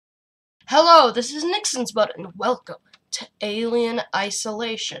Hello, this is Nixon's Bud, and welcome to Alien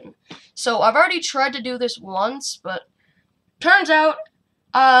Isolation. So, I've already tried to do this once, but turns out,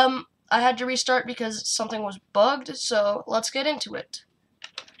 I had to restart because something was bugged, so let's get into it.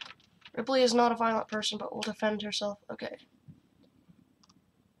 Ripley is not a violent person, but will defend herself. Okay.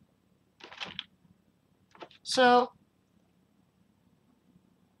 So,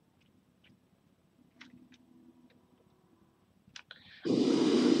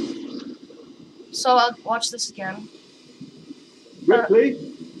 I'll watch this again.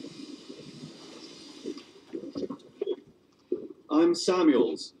 Ripley? I'm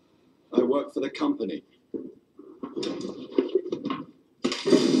Samuels. I work for the company.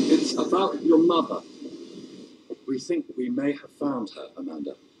 It's about your mother. We think we may have found her,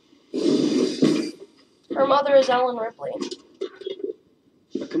 Amanda. Her mother is Ellen Ripley.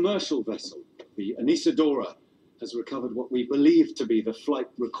 A commercial vessel, the Anesidora, has recovered what we believe to be the flight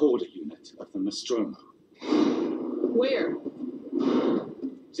recorder unit of the Nostromo. Where?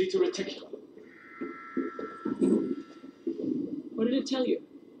 Zeta Reticula. What did it tell you?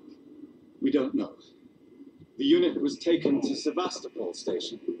 We don't know. The unit was taken to Sevastopol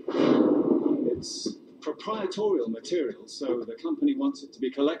station. It's proprietorial material, so the company wants it to be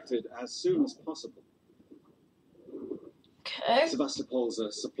collected as soon as possible. Okay. Sevastopol's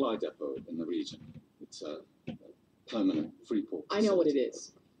a supply depot in the region. It's a permanent free port. I know what it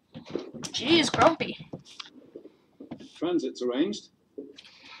is. Jeez, grumpy. Transit's arranged.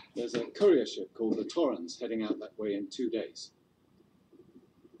 There's a courier ship called the Torrens heading out that way in 2 days.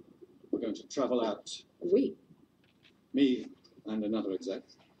 We're going to travel out. We? Me and another exec.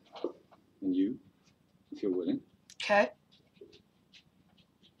 And you, if you're willing. Okay.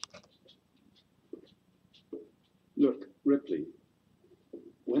 Look, Ripley,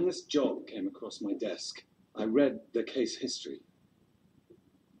 when this job came across my desk, I read the case history.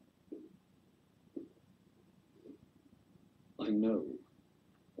 I know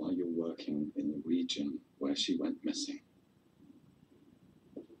why you're working in the region where she went missing.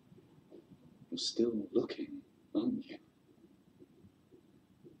 You're still looking, aren't you?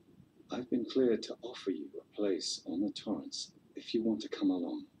 I've been cleared to offer you a place on the Torrens if you want to come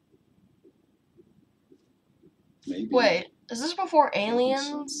along. Maybe. Wait, is this before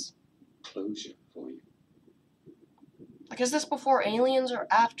Aliens? Closure for you. Like, is this before Aliens or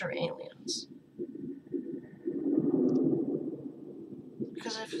after Aliens?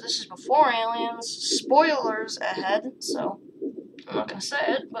 Because if this is before Aliens, spoilers ahead, so I'm not gonna say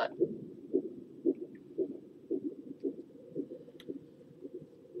it, but...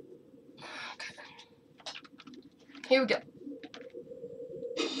 Okay. Here we go.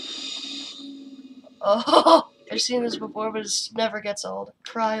 Oh, I've seen this before, but it never gets old.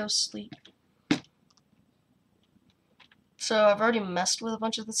 Cryo sleep. So I've already messed with a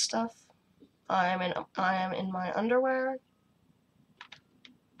bunch of this stuff. I am in my underwear.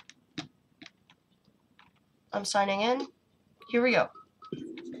 I'm signing in. Here we go.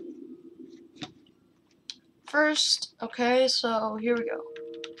 First, okay, so here we go.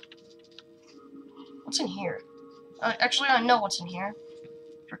 What's in here? Actually, I know what's in here.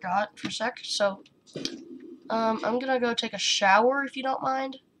 Forgot for a sec. So, I'm gonna go take a shower if you don't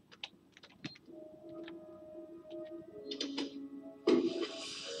mind.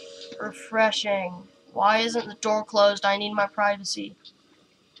 Refreshing. Why isn't the door closed? I need my privacy.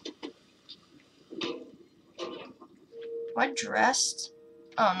 Am I dressed?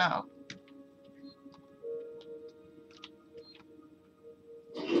 Oh no.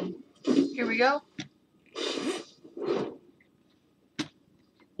 Here we go.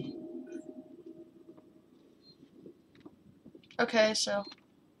 Okay, so.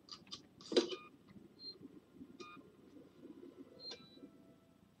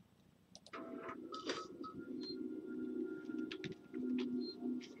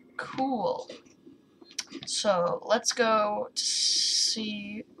 Cool. So, let's go to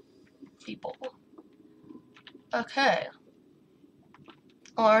see people. Okay.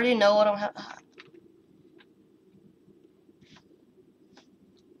 I already know what I'm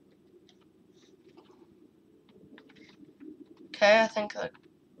Okay, I think the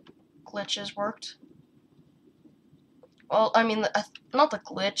glitches worked. Well, I mean, not the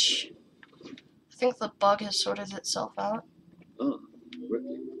glitch. I think the bug has sorted itself out. Ah,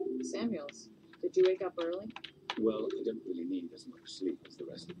 Ripley. Samuels, did you wake up early? Well, I don't really need as much sleep as the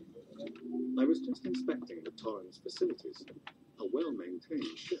rest of you. I was just inspecting the Torrens facilities. A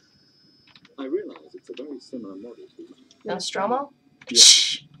well-maintained ship. I realize it's a very similar model to The Nostromo? Yeah.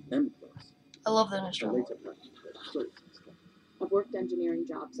 M-Class. I love the A Nostromo. later package of floats and stuff. I've worked engineering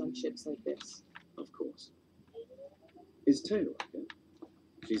jobs on ships like this. Of course. Is Taylor okay?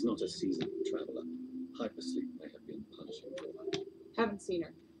 She's not a seasoned traveler. Hypersleep may have been punishing for her. Haven't seen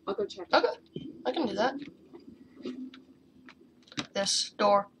her. I'll go check. Okay, I can do that. This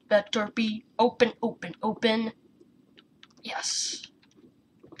door better be open, open, open. Yes.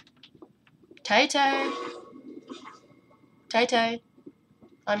 Tay-Tay. Tay-Tay.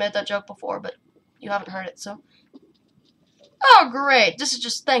 I made that joke before, but you haven't heard it, so. Oh, great. This is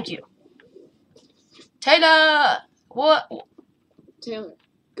just thank you. Tay-Tay! What? Taylor,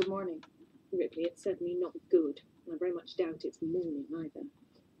 good morning. Ripley, it's certainly not good, and I very much doubt it's morning either.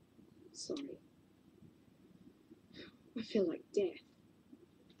 Sorry. I feel like death.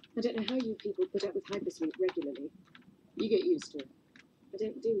 I don't know how you people put up with hypersleep regularly. You get used to it. I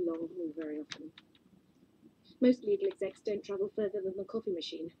don't do long haul very often. Most legal execs don't travel further than the coffee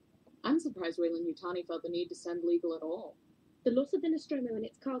machine. I'm surprised Weyland-Yutani felt the need to send legal at all. The loss of the Nostromo and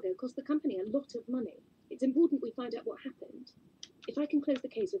its cargo cost the company a lot of money. It's important we find out what happened. If I can close the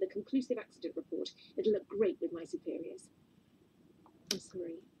case with a conclusive accident report, it'll look great with my superiors. I'm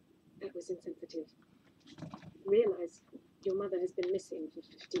sorry. That was insensitive. Realize your mother has been missing for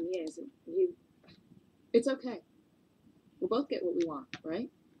 15 years, and you... It's okay. We'll both get what we want, right?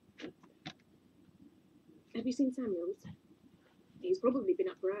 Have you seen Samuels? He's probably been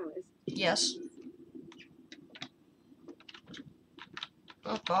up for hours. Yes.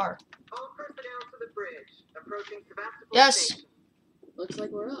 Oh, car. All personnel to the bridge. Approaching Sebastopol Yes. Station. Looks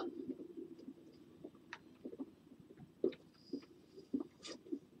like we're up.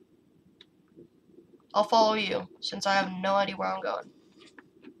 I'll follow you, since I have no idea where I'm going.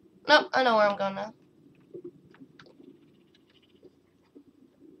 Nope, I know where I'm going now.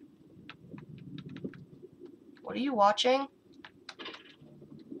 What are you watching?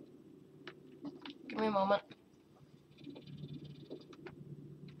 Give me a moment.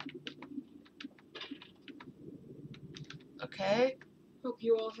 Okay. Hope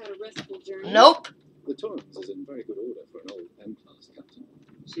you all had a restful journey. Nope. The Torrens is in very good order for an old M-class captain.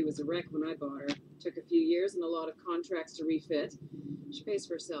 She was a wreck when I bought her. Took a few years and a lot of contracts to refit. She pays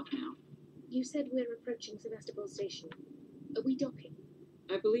for herself now. You said we're approaching Sebastopol Station. Are we docking?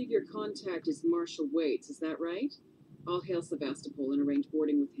 I believe your contact is Marshal Waits, is that right? I'll hail Sebastopol and arrange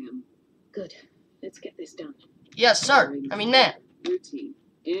boarding with him. Good. Let's get this done. Yes, sir. I mean, ma'am. Routine.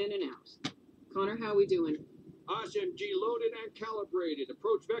 In and out. Connor, how we doing? SMG loaded and calibrated.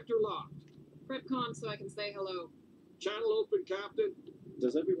 Approach vector locked. Prep con so I can say hello. Channel open, Captain.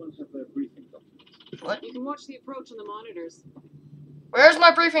 Does everyone have their briefing document? What? You can watch the approach on the monitors. Where's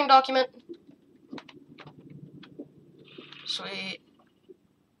my briefing document? Sweet.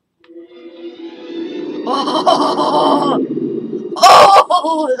 Oh!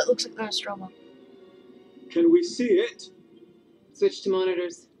 Oh! That looks like the Nostromo. Can we see it? Switch to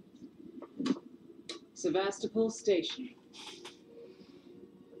monitors. Sebastopol Station.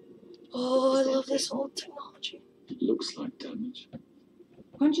 Oh, I love this old technology. It looks like damage.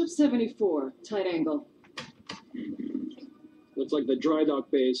 Punch up 74. Tight angle. Looks like the dry dock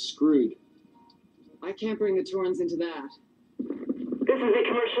bay is screwed. I can't bring the Torrens into that. This is a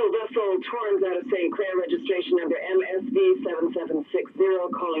commercial vessel Torrens out of St. Clair, registration number MSV 7760,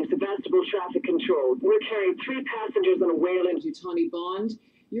 calling Sebastopol Traffic Control. We're carrying 3 passengers on a Weyland-Yutani Bond.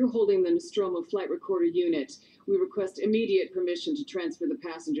 You're holding the Nostromo flight recorder unit. We request immediate permission to transfer the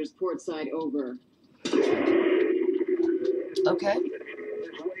passengers portside over. Okay.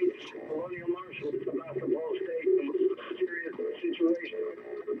 Colonial Marshal, Sebastopol Station. Serious situation.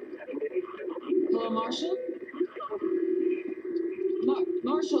 Hello, Marshal?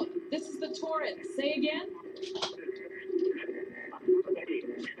 Marshal, this is the Torrens. Say again?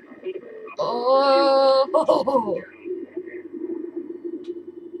 Oh.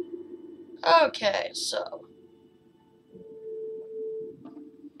 Okay, so.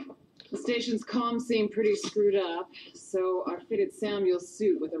 The station's comms seem pretty screwed up, so I fitted Samuel's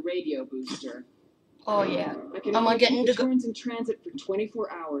suit with a radio booster. Oh, yeah. I can Am I only getting keep to the go? Torrens in transit for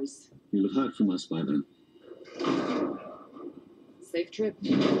 24 hours. You'll have heard from us by then. Safe trip.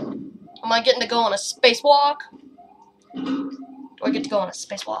 Am I getting to go on a spacewalk? Do I get to go on a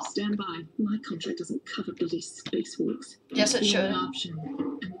spacewalk? Stand by. My contract doesn't cover bloody spacewalks. Yes, it It's the should. only option,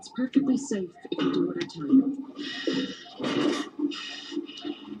 and it's perfectly safe if you do what I tell you.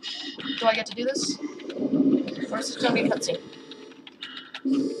 Do I get to do this? First, it's gonna be a cutscene.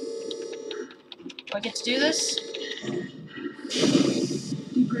 Do I get to do this?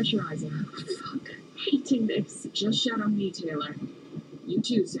 Depressurizing. Fuck. Hating this. Just shout on me, Taylor. You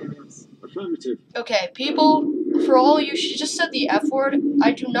too, Samuels. Affirmative. Okay, people, for all you, she just said the F word.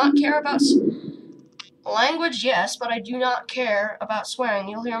 I do not care about language, yes, but I do not care about swearing.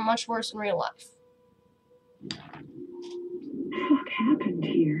 You'll hear much worse in real life. What happened?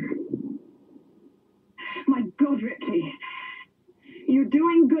 end here. My God, Ripley. You're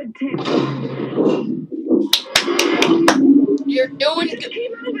doing good, Tim. You're doing Just good.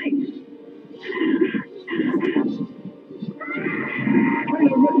 keep moving.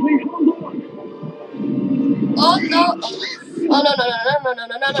 Hello, Ripley, hold on. Oh no! Oh no no no no no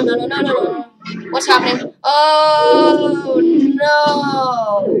no no no no no no no! What's happening? Oh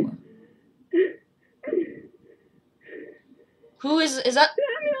no! Who is that? Samuels!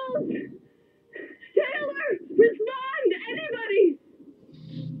 Taylor! Respond! Anybody!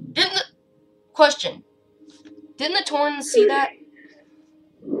 Didn't the question? Didn't the Torns see that?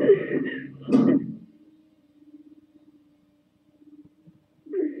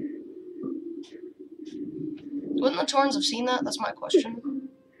 Wouldn't the Torns have seen that? That's my question.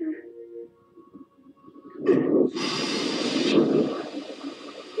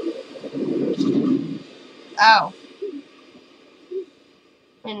 Ow.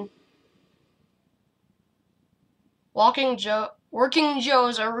 I mean, working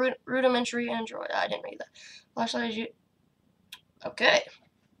Joe's a rudimentary android. I didn't read that. Flashlight is you. Okay.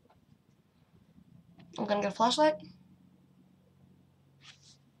 I'm gonna get a flashlight.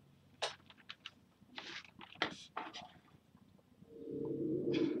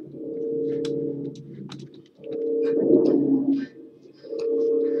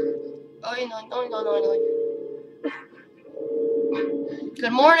 Oh, no.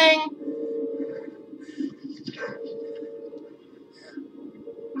 Good morning.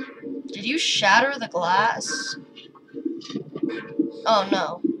 Did you shatter the glass? Oh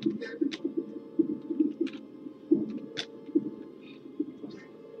no.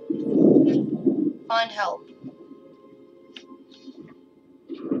 Find help.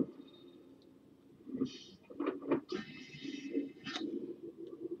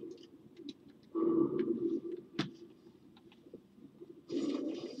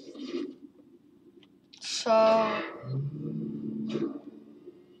 So...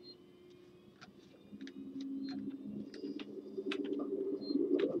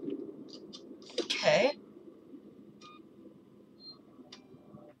 Okay.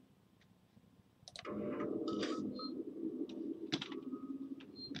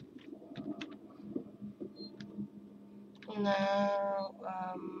 Now,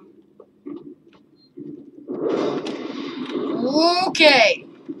 okay.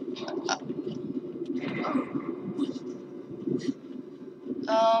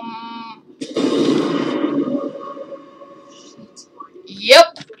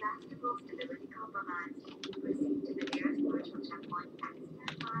 Yep.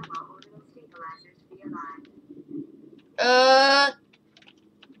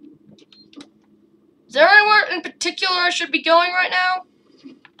 Is there anywhere in particular I should be going right now?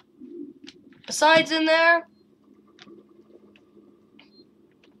 Besides in there?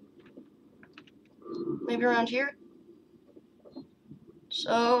 Maybe around here?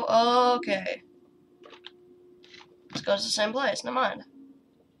 So, okay. Let's go to the same place, never mind.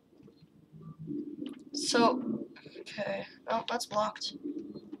 So, okay. Oh, that's blocked.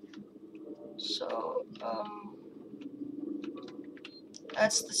 So,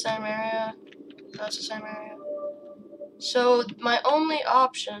 that's the same area. That's the same area. So, my only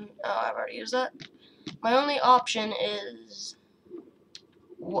option... Oh, I've already used that. My only option is...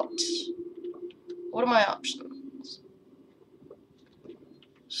 What? What are my options?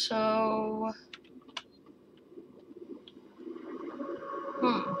 So...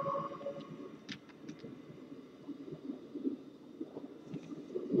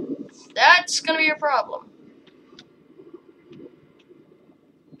 That's gonna be your problem.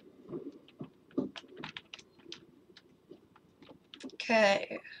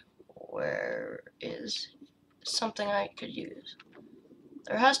 Okay, where is something I could use?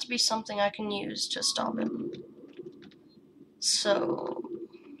 There has to be something I can use to stop it. So,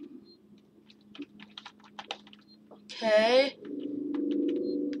 okay.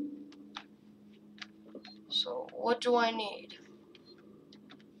 So, what do I need?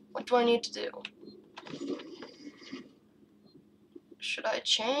 What do I need to do? Should I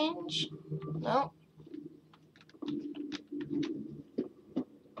change? No.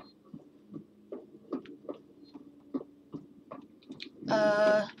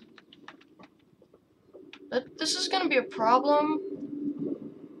 But this is gonna be a problem.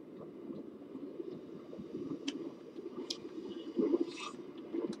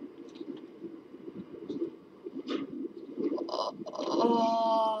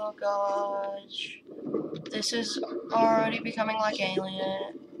 Oh gosh. This is already becoming like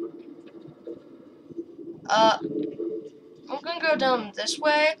Alien. I'm gonna go down this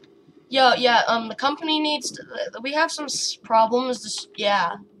way. Yeah, the company needs to, we have some problems,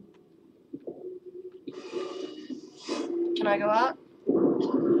 yeah. Can I go out?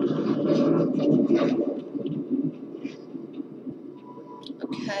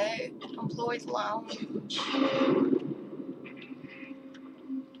 Okay, employees lounge.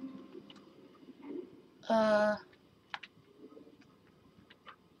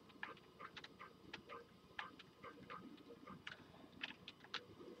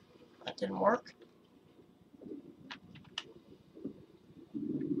 That didn't work.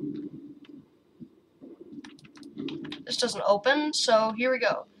 This doesn't open, so here we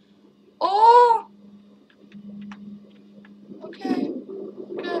go. Oh! Okay.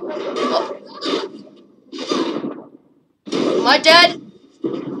 Oh. Am I dead?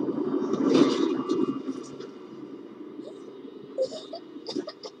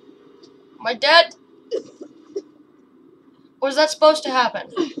 Am I dead? Was that supposed to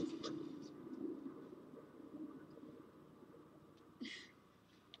happen?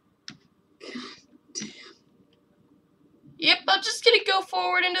 Yep, I'm just gonna go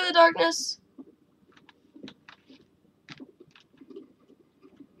forward into the darkness.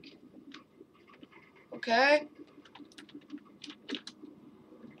 Okay.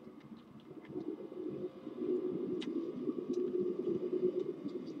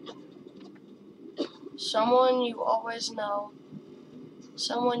 Someone you always know.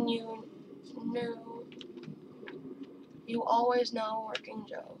 Someone you knew. You always know, Working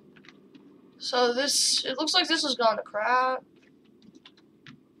Joe. So this, it looks like this has gone to crap.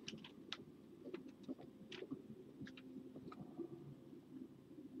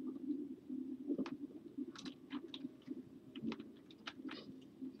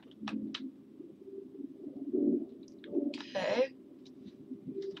 Okay.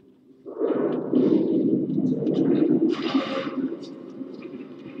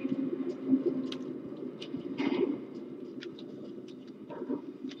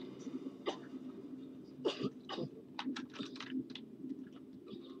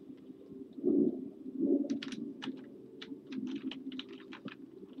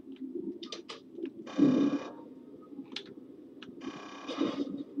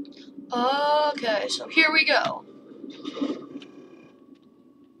 Okay, so here we go.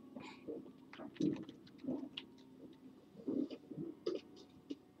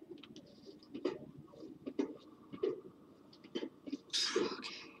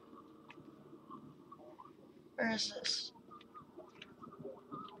 Where is this?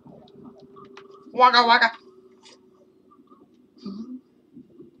 Waka waka.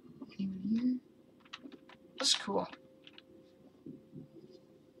 That's cool.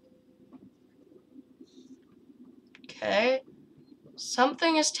 Okay.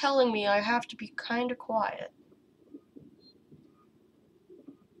 Something is telling me I have to be kind of quiet.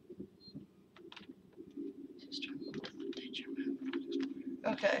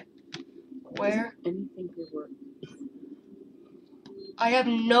 Okay. Where? Anything could work. I have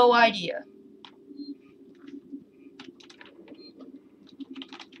no idea.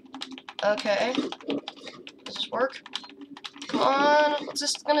 Okay. Does this work? Come on. What's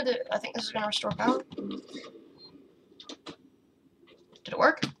this gonna do? I think this is gonna restore power. Did it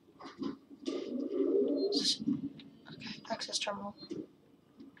work? Is this... Okay. Access terminal.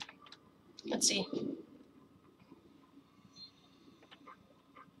 Let's see.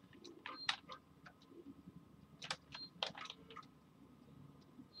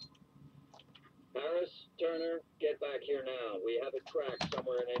 Harris, Turner, get back here now. We have a crack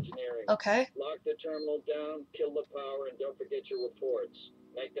somewhere in engineering. Okay. Lock the terminal down, kill the power, and don't forget your reports.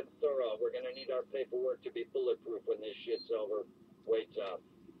 Make them thorough. We're gonna need our paperwork to be bulletproof when this shit's over. Wait up.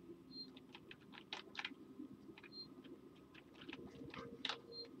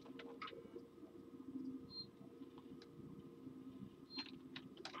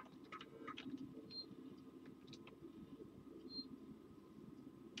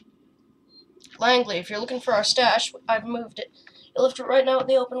 Langley, if you're looking for our stash, I've moved it. You left it right now in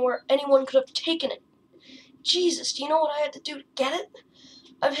the open where anyone could have taken it. Jesus, do you know what I had to do to get it?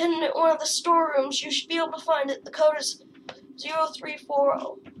 I've hidden it in one of the storerooms. You should be able to find it. The code is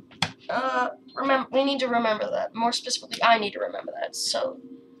 0340. Remember, we need to remember that. More specifically, I need to remember that. So,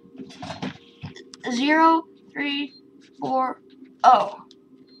 0340.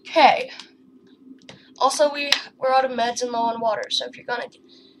 Okay. Also, we're out of meds and low on water, so if you're going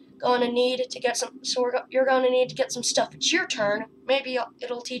to need to get some, you're going to need to get some stuff. It's your turn. Maybe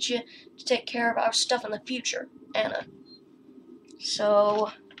it'll teach you to take care of our stuff in the future, Anna. So,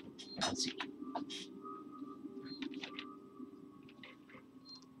 let's see.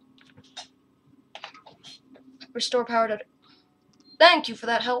 Restore power to... Thank you for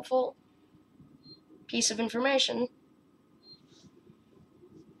that helpful piece of information.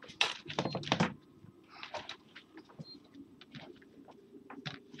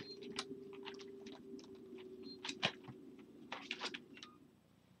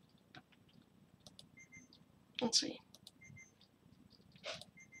 Let's see.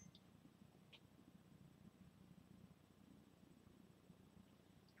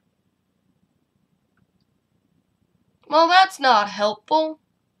 Well, that's not helpful.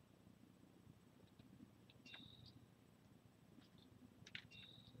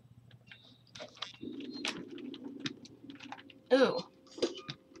 Ooh.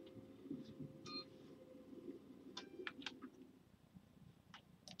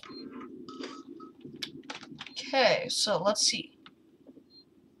 Okay, so let's see.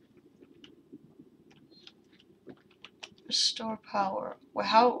 Restore power.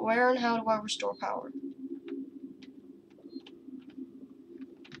 Where and how do I restore power?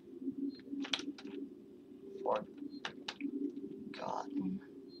 Forgotten.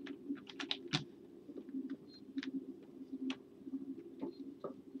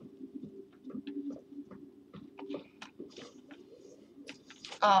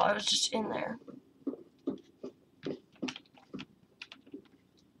 Oh, I was just in there.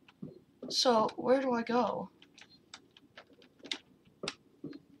 So, where do I go?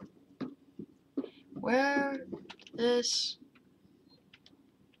 Where this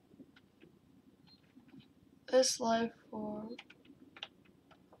life form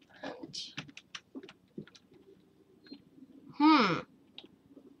and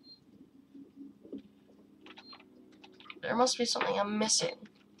there must be something I'm missing.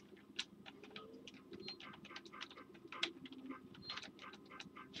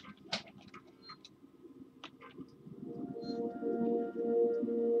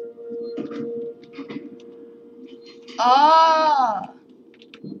 Ah!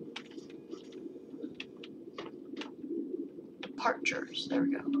 Departures. There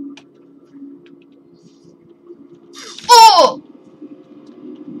we go. Oh!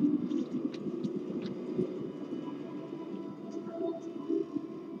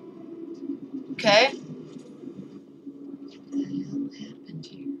 Okay.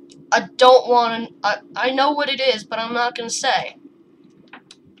 I don't want to. I know what it is, but I'm not gonna say.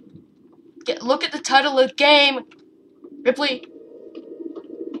 Look at the title of the game, Ripley.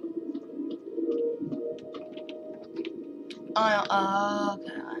 Okay,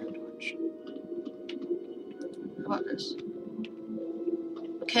 Iron Torch. How about this?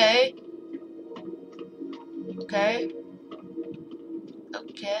 Okay. Okay.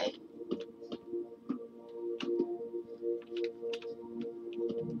 Okay.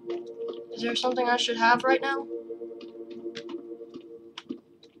 Is there something I should have right now?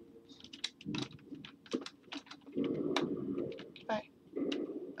 Right.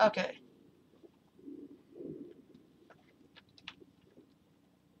 Okay.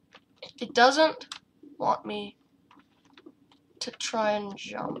 It doesn't want me to try and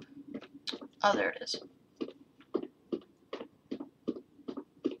jump. Oh, there it is.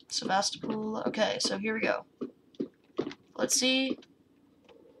 Sevastopol. Okay, so here we go. Let's see.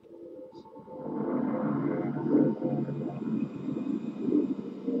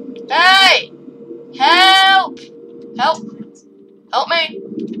 Hey! Help! Help! Help me!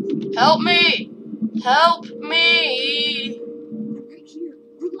 Help me! Help me! Right here.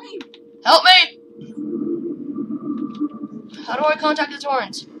 Elaine! Help me! How do I contact the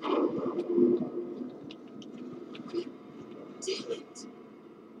Torrens? Damn it!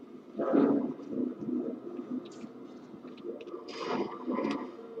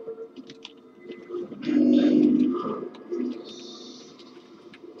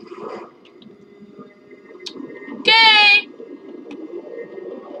 Okay!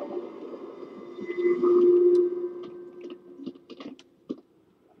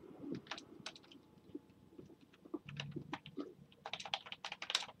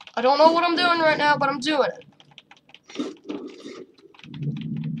 I don't know what I'm doing right now, but I'm doing it.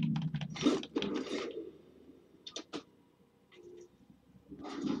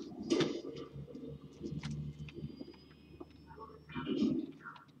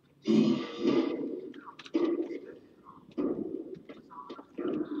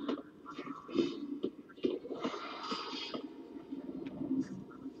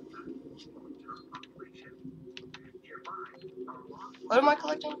 What am I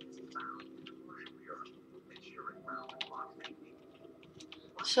collecting?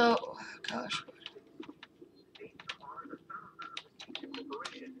 So, oh gosh.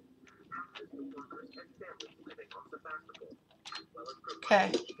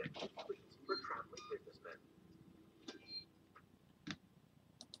 Okay.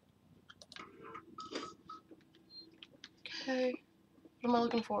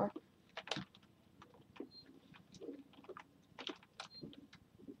 looking for?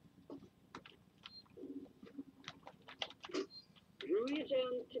 Julia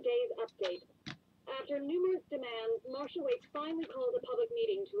Jones, today's update. After numerous demands, Marshal Waite finally called a public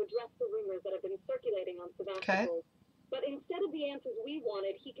meeting to address the rumors that have been circulating on Sebastopol. But instead of the answers we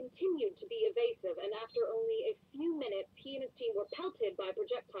wanted, he continued to be evasive, and after only a few minutes, he and his team were pelted by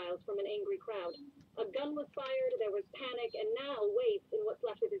projectiles from an angry crowd. A gun was fired, there was panic, and now Waite and what's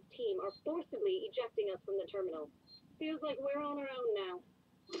left of his team are forcibly ejecting us from the terminal. Feels like we're on our own now.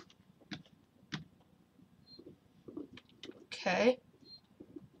 Okay.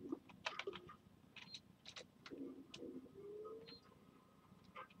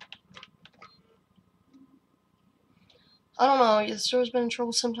 I don't know, the store's been in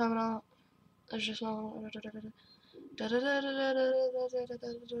trouble sometime now. There's just no...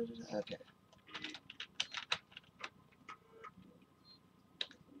 Okay.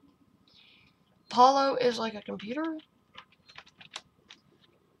 Apollo is like a computer?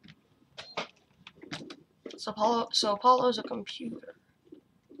 So Apollo's a computer.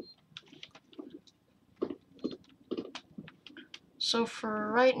 So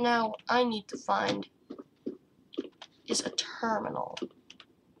for right now, what I need to find is a terminal.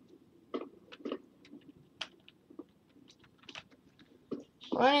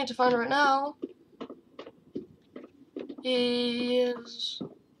 What I need to find right now is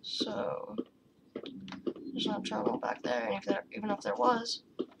there's no terminal back there, and even if there was,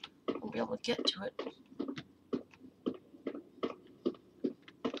 I wouldn't be able to get to it.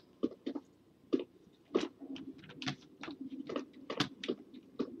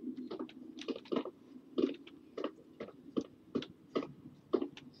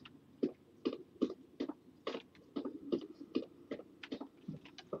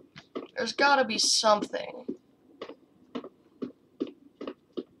 There's gotta be something.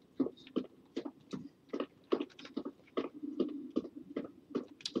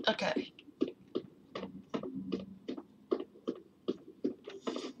 Okay.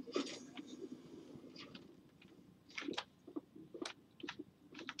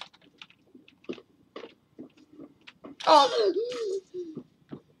 Oh!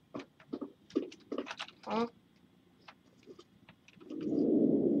 Huh?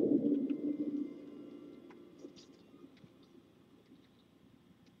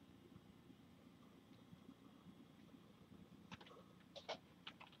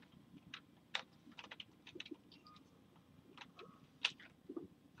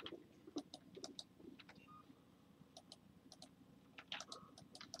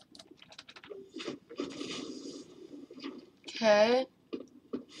 Okay.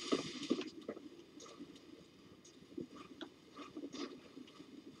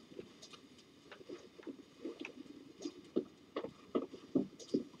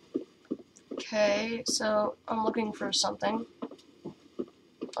 Okay, so I'm looking for something.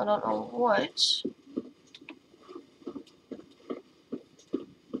 I don't know what.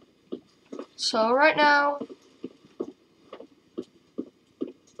 So right now,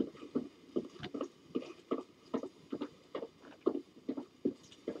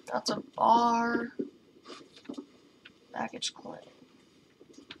 that's a bar. Baggage claim.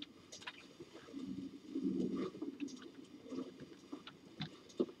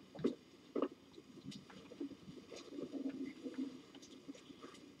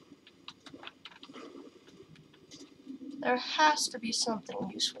 There has to be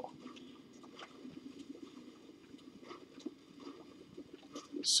something useful.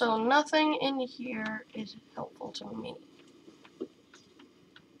 So nothing in here is helpful to me.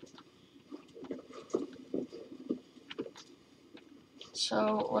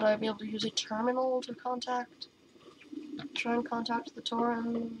 So would I be able to use a terminal to contact? Try and contact the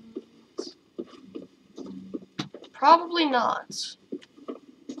Torrens? Probably not.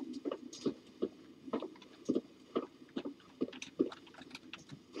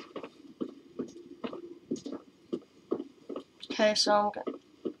 Okay, so I'm good.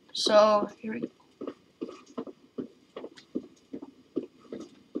 So here we go.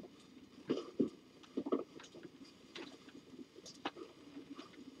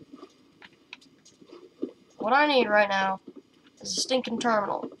 What I need right now is a stinking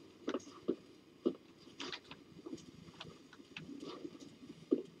terminal.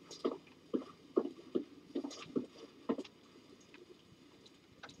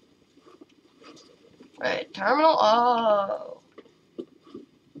 Wait, terminal? Oh.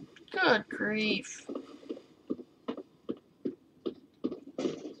 Good grief.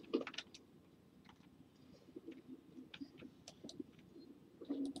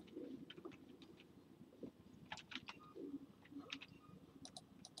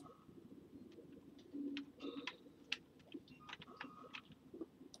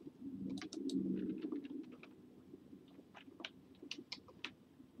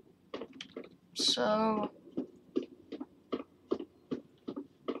 So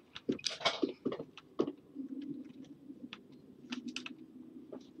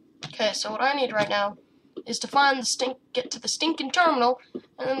okay, so what I need right now is to get to the stinking terminal,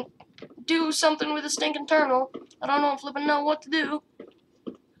 and then do something with the stinking terminal. I don't know flipping know what to do.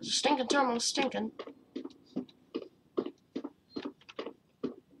 The stinking terminal's stinking.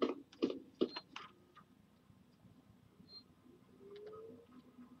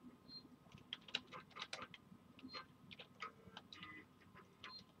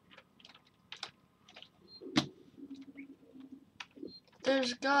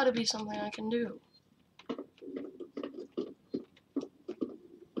 There's gotta be something I can do.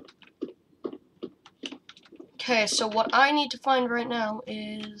 Okay, so what I need to find right now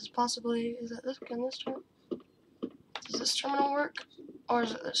is possibly, is it this, does this terminal work? Or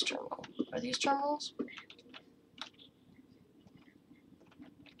is it this terminal? Are these terminals?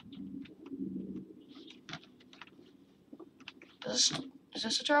 Is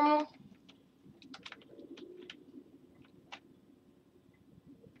this a terminal?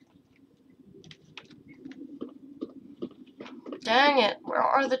 Dang it, where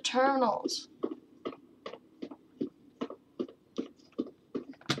are the terminals?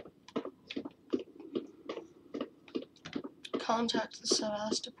 Contact the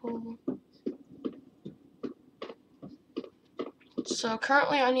Sevastopol. So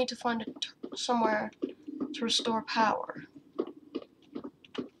currently I need to find somewhere to restore power.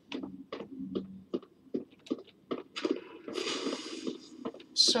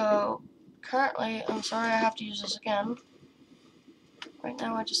 So currently, I'm sorry I have to use this again. Right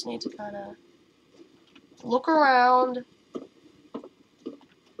now I just need to kind of look around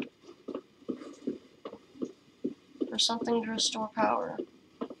for something to restore power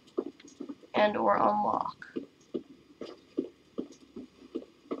and or unlock.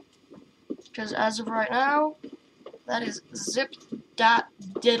 Because as of right now, that is zip dot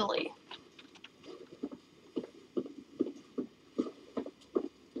diddly.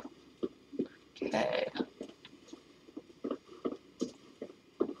 Okay.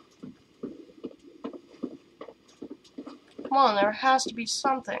 Come on, there has to be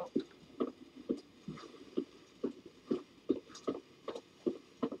something.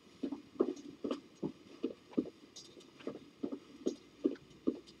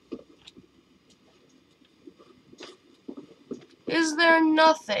 Is there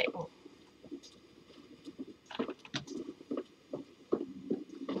nothing?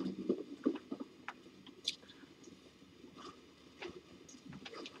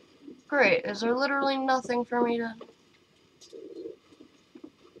 Great, is there literally nothing for me to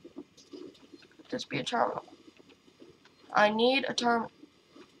just be a terminal? I need a terminal.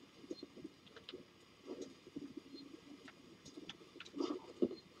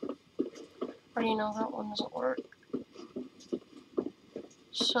 Already know that one doesn't work.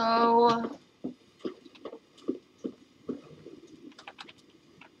 So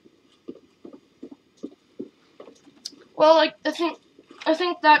well, I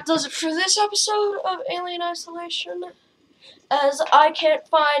think that does it for this episode of Alien Isolation, as I can't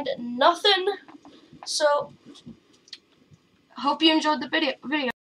find nothing. So hope you enjoyed the video.